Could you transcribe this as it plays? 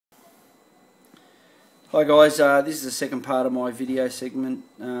Hi guys, this is the second part of my video segment,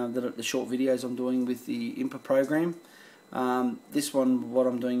 the short videos I'm doing with the Inpa program. This one, what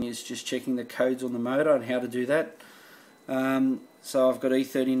I'm doing is just checking the codes on the motor and how to do that. So I've got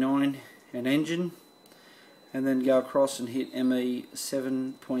E39 and engine, and then go across and hit ME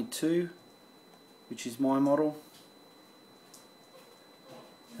 7.2, which is my model,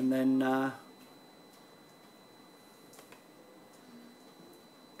 and then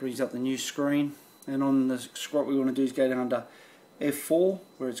brings up the new screen. And on the what we want to do is go down to F4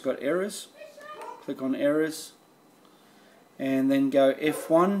 where it's got errors. Click on errors and then go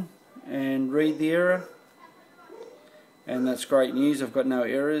F1 and read the error, and that's great news. I've got no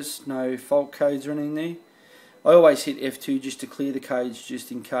errors, no fault codes or anything there. I always hit F2 just to clear the codes,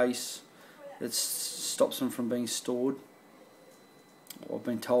 just in case it stops them from being stored. Well, I've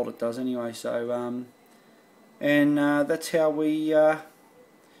been told it does anyway. So that's how we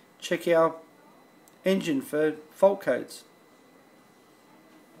check our engine for fault codes.